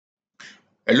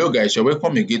Hello guys, you're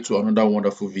welcome again to another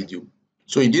wonderful video.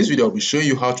 So in this video, I'll be showing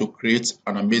you how to create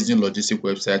an amazing logistic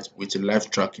website with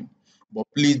live tracking. But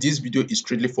please, this video is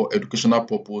strictly for educational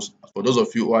purpose. For those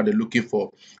of you who are looking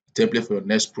for a template for your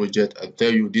next project, I tell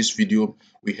you this video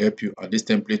will help you and this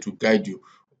template will guide you.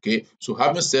 Okay, so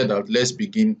having said that, let's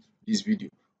begin this video.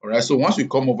 All right, so once we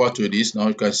come over to this, now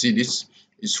you can see this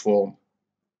is for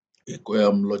a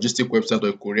logistic website or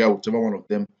a courier, whichever one of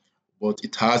them, but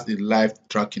it has the live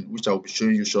tracking, which I'll be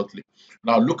showing you shortly.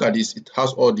 Now look at this, it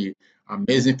has all the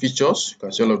amazing features. You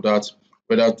can see all of that,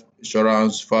 whether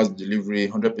insurance, fast delivery,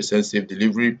 100% safe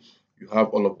delivery. You have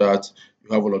all of that.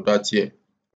 You have all of that here.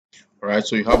 All right,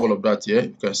 so you have all of that here.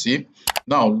 You can see.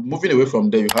 Now moving away from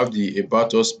there, you have the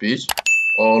about us page.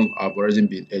 All have already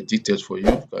been edited for you.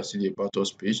 You can see the about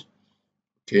us page.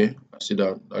 Okay, you can see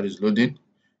that is loading.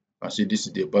 You can see this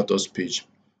is the about us page.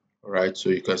 All right,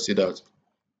 so you can see that.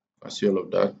 I see all of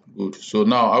that. Good. So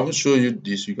now I will show you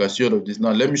this. You can see all of this.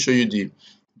 Now let me show you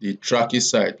the tracking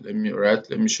side. Let me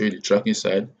show you the tracking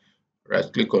side.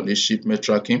 Right click on the shipment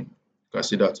tracking. You can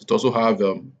see that it also have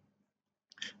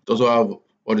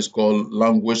what is called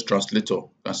language translator.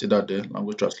 You can see that there,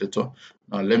 language translator.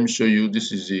 Now let me show you,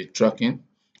 this is the tracking.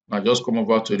 Now just come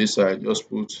over to this side, just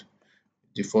put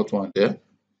default one there.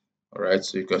 All right,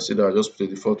 so you can see that I just put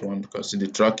the default one. You can see the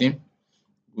tracking.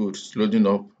 Good, it's loading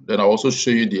up. Then I'll also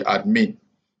show you the admin.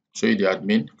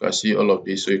 You can see all of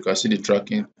this. So you can see the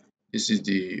tracking. This is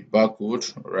the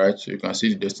barcode, right? So you can see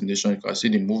the destination, you can see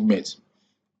the movement.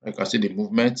 You can see the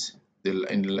movement in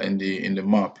the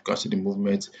map. You can see the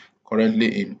movement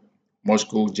currently in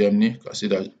Moscow, Germany. You can see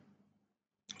that.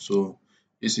 So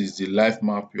this is the live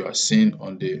map you are seeing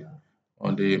on the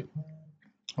on the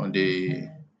on the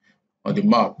on the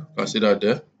map. You can see that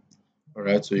there. All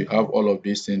right, so you have all of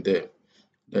this in there.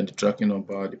 Then the tracking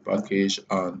number, the package,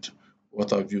 and what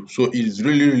have you. So it is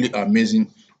really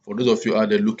amazing for those of you out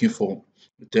there looking for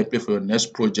a template for your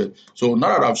next project. So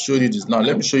now that I've shown you this, now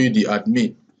let me show you the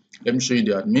admin. Let me show you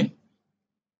the admin.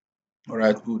 All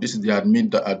right, good. This is the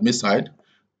admin side.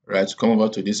 Right, come over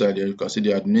to this side here. You can see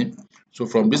the admin. So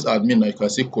from this admin, now you can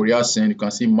see courier send, you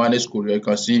can see manage courier, you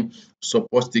can see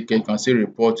support ticket, you can see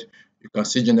report, you can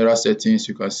see general settings,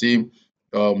 you can see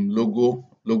logo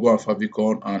and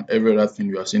favicon, and every other thing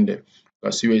you are seeing there. You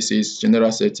can see where it says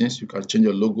general settings. You can change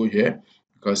your logo here.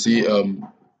 You can see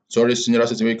general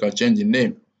settings where you can change the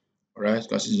name. All right, you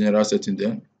can see general setting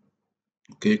there.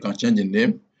 Okay, you can change the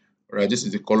name. All right, this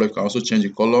is the color. You can also change the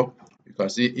color. You can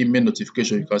see email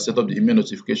notification. You can set up the email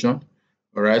notification.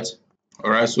 All right.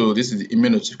 All right, so this is the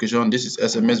email notification. This is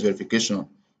SMS verification.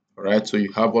 All right, so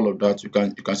you have all of that. You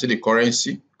can see the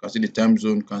currency. You can see the time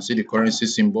zone. You can see the currency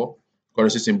symbol.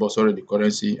 Sorry, the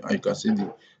currency, and you can see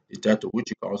the title, which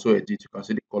you can also edit. You can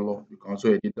see the color. You can also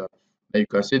edit that. Then you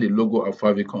can see the logo of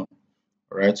favicon.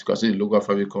 All right, you can see the logo of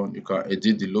favicon. You can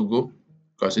edit the logo. You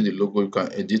can see the logo. You can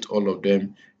edit all of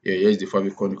them. Yeah, here's the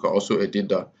favicon. You can also edit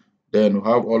that. Then we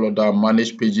have all of that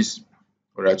manage pages.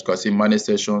 All right, you can see manage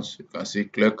sessions. You can see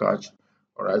clear cache.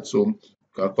 All right, so you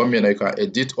can come here and you can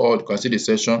edit all. You can see the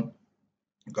session.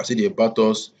 You can see the about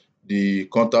us, the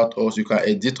contact us. You can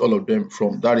edit all of them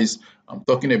from. That is, I'm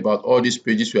talking about all these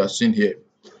pages we are seeing here.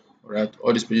 All right,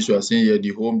 all these pages we are seeing here,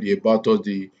 the home, the about us,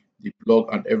 the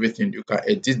blog, and everything. You can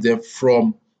edit them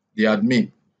from the admin.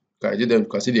 You can edit them. You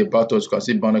can see the about us. You can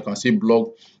see banner. You can see blog.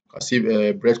 You can see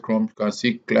breadcrumb. You can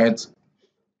see client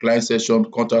session,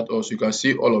 contact us. You can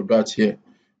see all of that here.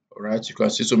 All right, you can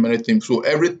see so many things. So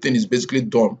everything is basically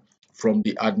done from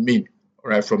the admin.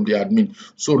 All right, from the admin.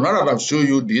 So now that I've shown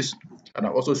you this, and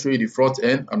I'll also show you the front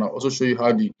end, and I'll also show you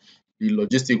how the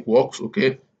logistic works.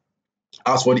 Okay,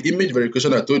 as for the image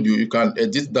verification, I told you, you can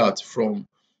edit that from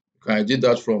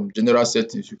general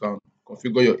settings. You can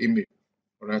configure your email.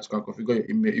 All right, you can configure your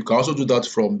email. You can also do that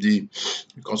from the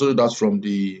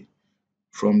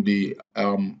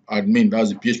admin. That's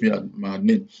the PHP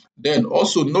admin. Then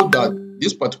also note that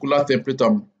this particular template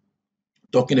I'm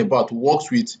talking about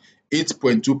works with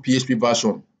 8.2 PHP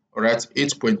version. All right,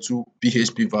 8.2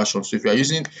 PHP version. So if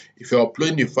you're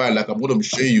uploading the file like I'm going to be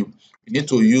showing you, you need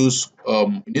to use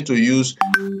version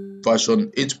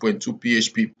 8.2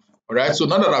 PHP. All right, so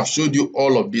now that I've showed you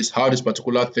all of this, how this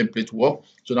particular template works,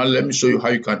 so now let me show you how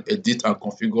you can edit and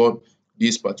configure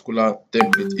this particular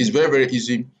template. It's very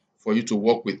easy for you to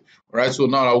work with. All right, so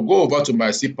now I'll go over to my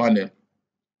cPanel,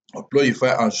 upload a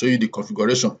file, and show you the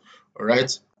configuration. All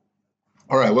right.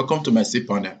 Welcome to my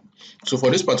cPanel. So for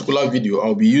this particular video,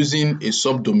 I'll be using a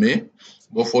subdomain,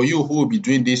 but for you who will be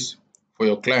doing this for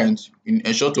your clients,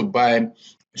 ensure to buy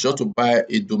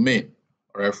a domain,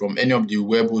 all right, from any of the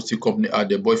web hosting company out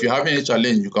there. But if you're having a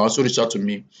challenge, you can also reach out to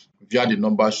me via the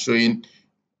number showing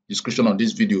description on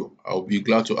this video. I'll be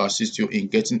glad to assist you in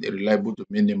getting a reliable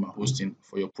domain name and hosting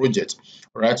for your project.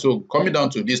 All right, so coming down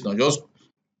to this now,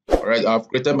 all right, I've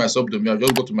created my subdomain. I'll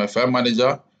just go to my file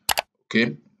manager.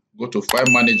 Okay, go to file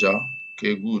manager.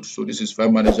 Okay, good. So this is file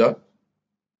manager.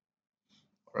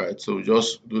 All right, so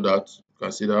just do that. You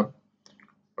can see that.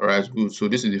 All right, good. So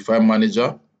this is the file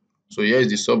manager. So here is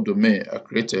the subdomain I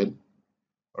created.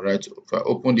 All right, if I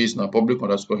open this now,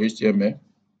 public_html.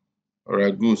 All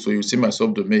right, good. So you see my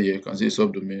subdomain here. You can see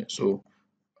subdomain. So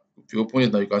if you open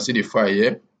it now, you can see the file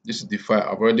here. This is the file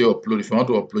I've already uploaded. If you want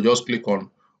to upload, just click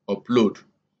on upload.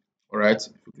 All right,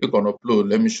 if you click on upload,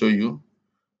 let me show you.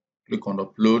 Click on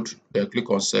upload, then click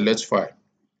on select file.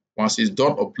 Once it's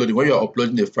done uploading, when you are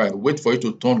uploading the file, wait for it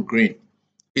to turn green.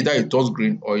 Either it turns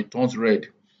green or it turns red.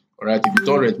 All right, if it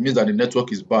turns red, it means that the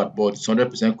network is bad, but it's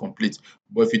 100% complete.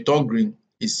 But if it turns green,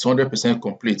 it's 100%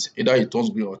 complete. Either it turns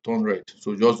green or turns red.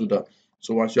 So just do that.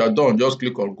 So once you are done, just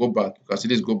click on go back. You can see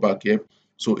this go back here.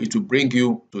 So it will bring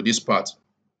you to this part.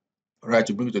 All right,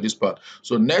 to bring you to this part.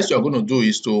 So next you are going to do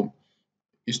is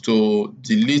to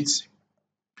delete.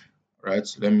 Right,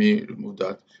 let me remove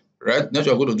that. Right, next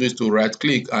you are going to do is to right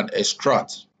click and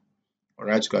extract. All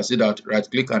right, you can see that right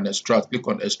click and extract. Click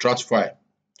on extract file.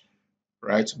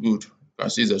 Right, good. You can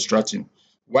see it's extracting.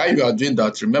 While you are doing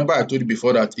that, remember I told you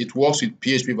before that it works with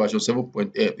PHP version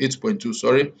 7.8.2.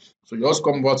 Sorry. So you just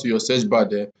come over to your search bar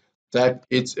there, type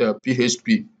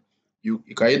PHP. You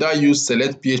can either use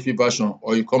select PHP version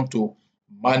or you come to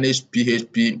manage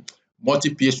PHP, multi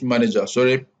PHP manager.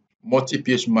 Sorry, multi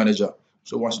PHP manager.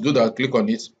 So once you do that, click on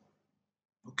it.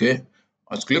 Okay,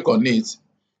 once you click on it,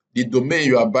 the domain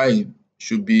you are buying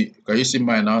should be, can you see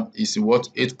mine now, is what,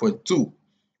 8.2.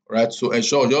 Right, so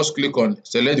ensure just click on,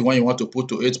 select the one you want to put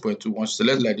to 8.2. Once you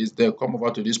select like this, then come over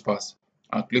to this part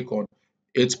and click on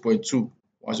 8.2.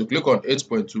 Once you click on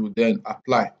 8.2, then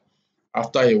apply.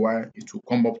 After a while, it will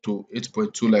come up to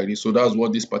 8.2 like this. So that's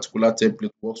what this particular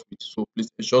template works with. So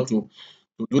please ensure to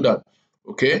do that.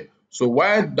 Okay, so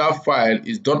while that file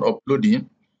is done uploading,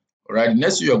 all right, the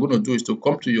next thing you are going to do is to still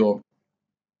come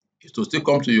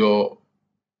to your,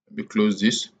 let me close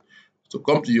this, to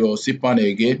come to your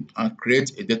cPanel again and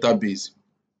create a database.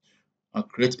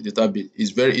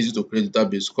 It's very easy to create a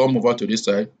database. Come over to this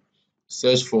side,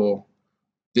 search for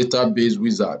database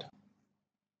wizard.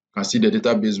 You can see the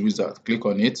database wizard. Click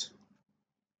on it.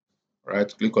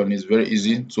 Right, click on it. It's very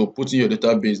easy. So put in your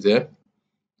database there.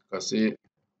 You can see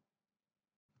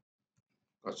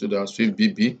that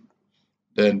SwiftDB.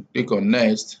 Then click on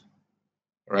next.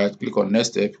 Right, click on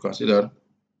next step. You can see that.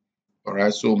 All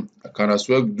right, so I can as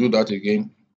well do that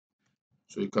again.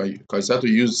 So you can start to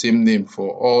use the same name for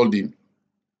all this.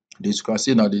 You can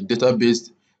see now the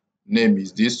database name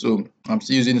is this. So I'm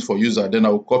still using it for user. Then I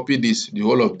will copy this, the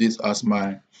whole of this as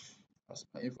my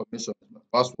information, my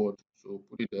password. So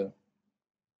put it there,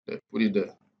 put it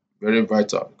there. Very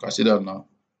vital. You can see that now.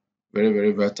 Very,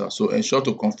 very vital. So ensure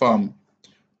to confirm.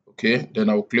 Okay,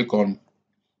 then I'll click on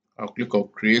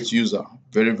create user.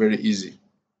 Very, very easy.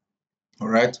 All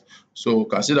right. So you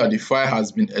can see that the file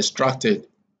has been extracted.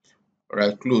 All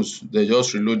right, close. Then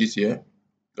just reload it here.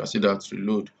 You can see that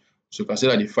reload. So you can see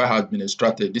that the file has been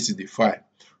extracted. This is the file.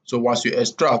 So once you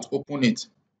extract, open it.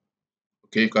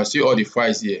 Okay, you can see all the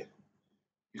files here.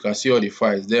 You can see all the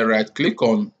files. Then right click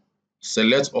on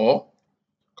select all.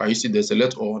 Can you see the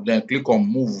select all? Then click on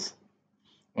move.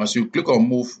 Once you click on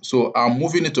move, so I'm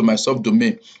moving it to my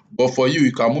subdomain. But for you,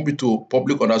 you can move it to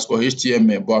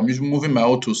public_html. But I'm moving my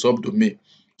own to subdomain.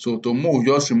 So to move,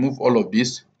 just remove all of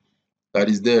this that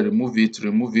is there. Remove it,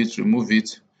 remove it, remove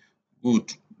it.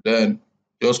 Good. Then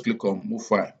just click on move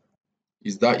file.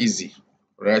 It's that easy,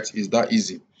 right? It's that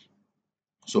easy.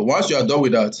 So once you are done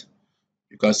with that,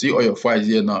 you can see all your files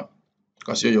here now. You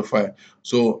can see all your file.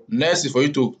 So next is for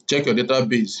you to check your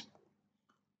database.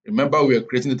 Remember, we are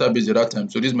creating database at that time.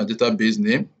 So this is my database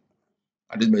name,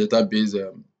 and this is my database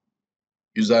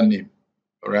username.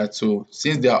 All right. So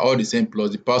since they are all the same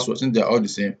plus the password, since they are all the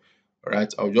same, all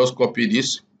right, I'll just copy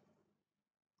this.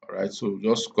 All right. So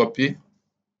just copy.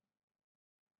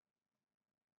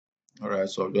 All right.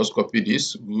 So I'll just copy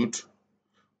this. Good.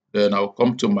 Then I'll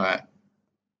come to my.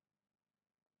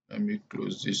 Let me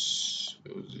close this.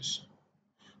 Close this.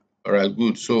 All right.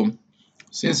 Good. So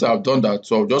since I've done that,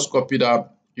 so I'll just copy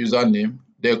that username.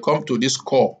 Then come to this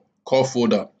core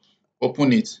folder.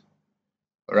 Open it.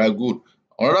 All right, good.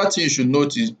 Another thing you should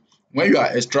notice, when you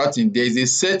are extracting, there is a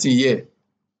setting here.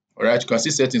 All right, you can see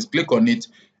settings. Click on it.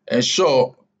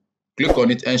 Click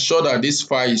on it. Ensure that this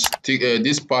file is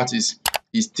this part is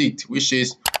ticked, which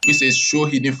says show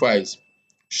hidden files.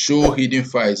 Show hidden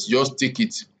files. Just tick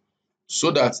it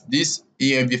so that this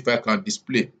env file can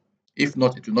display. If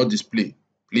not, it will not display.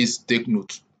 Please take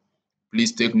note.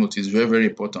 Please take note. It's very, very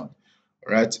important.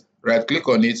 Right? Right click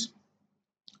on it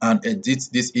and edit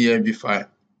this env file.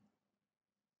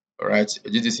 All right,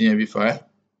 edit this env file.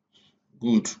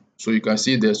 Good. So you can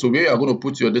see there. So where you are going to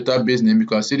put your database name, you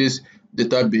can see this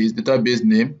database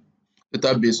name,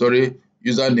 sorry,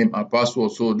 username and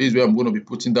password. So this is where I'm going to be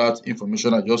putting that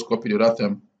information I just copied the other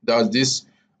time. That's this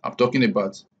I'm talking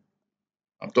about.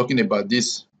 I'm talking about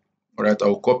this. All right,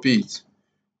 I'll copy it.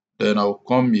 Then I'll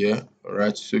come here. All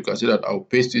right, so you can see that I'll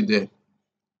paste it there.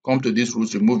 Come to this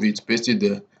root, remove it, paste it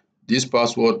there. This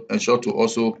password, ensure to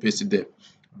also paste it there.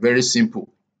 Very simple.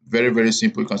 Very, very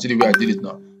simple. You can see the way I did it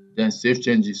now. Then save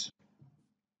changes.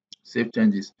 Save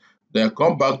changes. Then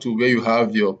come back to where you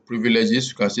have your privileges.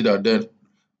 You can see that then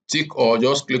tick all,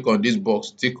 just click on this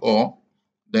box, tick all,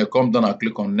 then come down and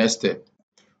click on next step.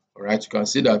 All right, you can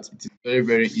see that it is very,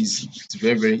 very easy. It's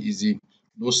very, very easy.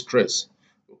 No stress.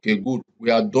 Okay, good. We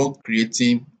are done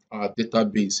creating our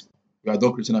database. We are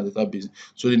done creating our database.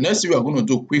 So the next thing we are going to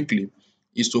do quickly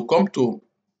is to come to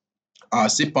our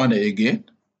cPanel again.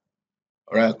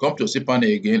 All right, come to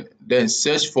cPanel again, then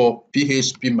search for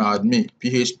PHP my admin,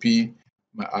 PHP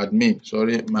my admin,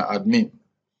 sorry, my admin.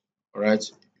 All right,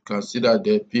 you can see that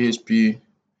the PHP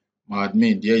my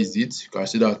admin, there is it. You can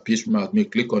see that PHP my admin,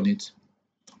 click on it.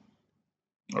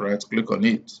 All right, click on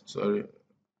it. Sorry.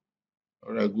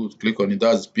 All right, good. Click on it.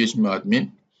 That's PHP my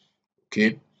admin.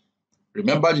 Okay.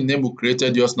 Remember the name we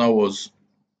created just now was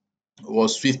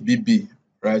SwiftBB,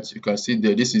 right? You can see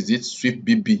there. This is it,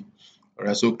 SwiftBB. All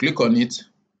right, so click on it.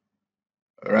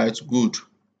 All right, good.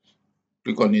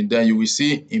 Click on it. Then you will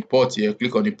see import here.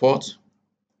 Click on import.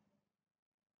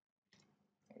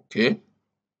 Okay,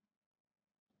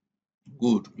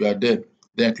 good. You are there.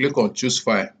 Then click on choose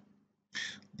file.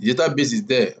 The database is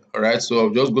there. All right, so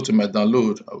I'll just go to my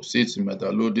download. I'll see it in my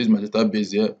download. This is my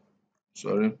database here.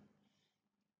 Sorry.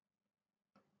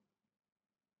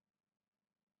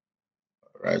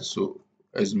 All right, so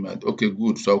as my okay,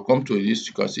 good. So I'll come to this.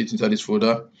 You can see it inside this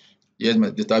folder. Here's my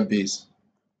database.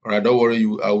 All right, don't worry.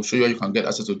 I will show you how you can get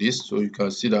access to this. So you can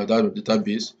see that that's the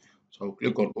database. So I'll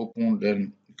click on open.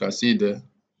 Then you can see the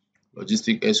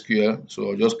logistic SQL. So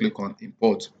I'll just click on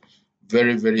import.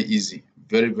 Very, very easy.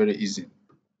 Very, very easy.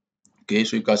 Okay,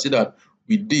 so you can see that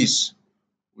with this,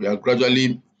 we are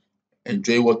gradually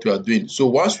enjoying what we are doing. So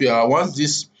once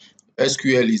this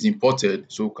SQL is imported,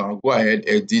 so we can go ahead,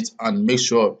 edit, and make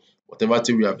sure whatever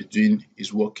thing we have been doing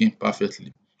is working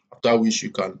perfectly. After which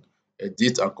you can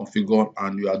edit and configure,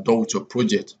 and you are done with your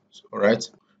project. All right.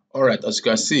 All right. As you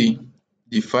can see,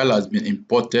 the file has been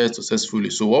imported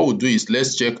successfully. So what we'll do is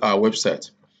let's check our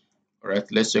website. All right.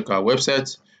 Let's check our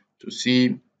website to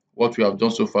see what we have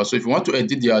done so far. So if you want to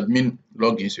edit the admin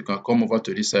logins, you can come over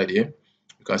to this side here.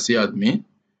 You can see admin.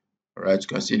 All right. You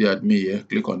can see the admin here.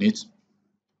 Click on it.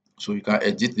 So you can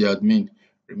edit the admin.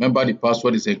 Remember the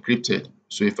password is encrypted.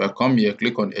 So if I come here,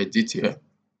 click on edit here.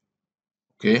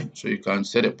 Okay, so you can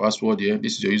set a password here.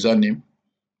 This is your username.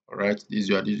 All right, this is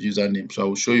your username. So I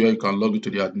will show you how you can log into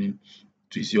the admin.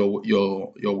 It's your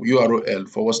URL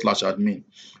 /admin.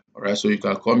 All right, so you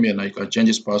can come here now. You can change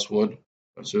this password.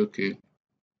 I say okay.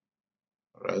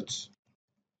 All right,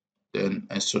 then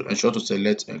ensure to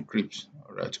select encrypt.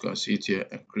 All right, you can see it here,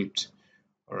 encrypt.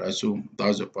 All right, so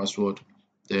that's the password.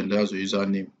 Then that's the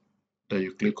username. Then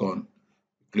you click on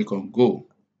go.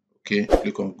 Okay,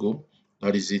 click on go.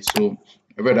 That is it. So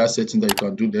every other setting that you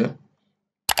can do there.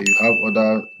 You have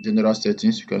other general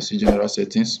settings. You can see general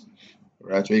settings,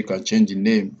 right, where you can change the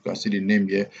name. You can see the name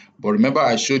here. But remember,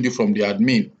 I showed you from the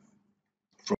admin.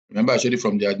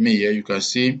 Here. You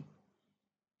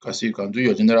can do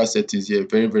your general settings here.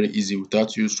 Very, very easy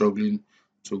without you struggling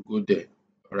to go there.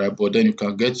 All right, but then you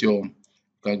can get your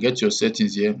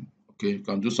settings here. Okay, you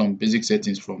can do some basic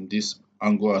settings from this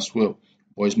angle as well.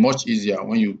 But it's much easier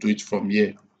when you do it from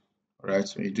here. All right,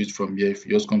 when you do it from here, if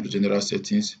you just come to general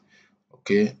settings,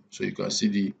 okay, so you can see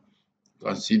the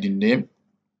name,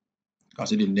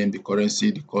 the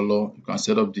currency, the color. You can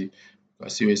set up you can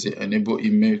see where it say enable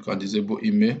email. You can disable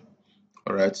email.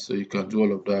 All right, so you can do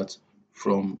all of that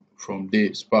from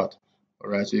this part. All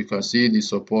right, so you can see the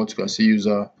support. You can see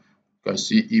user. You can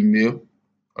see email.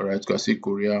 All right, you can see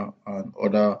Courier and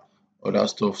other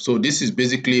stuff. So this is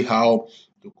basically how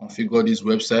to configure this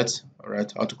website. All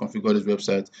right, how to configure this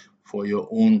website for your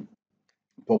own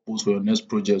purpose for your next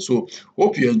project. So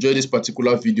hope you enjoyed this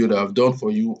particular video that I've done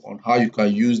for you on how you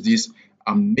can use this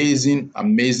amazing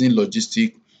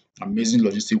logistic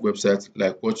website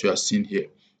like what you are seeing here.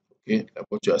 Okay, like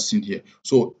what you are seeing here.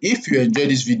 So if you enjoyed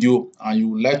this video and you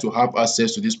would like to have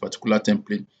access to this particular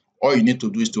template, all you need to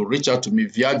do is to reach out to me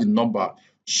via the number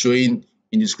showing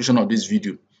in the description of this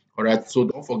video. All right, so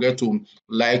don't forget to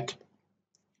like,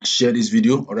 share this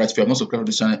video. All right, if you are not subscribed to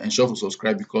this channel, ensure to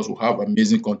subscribe because we have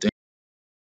amazing content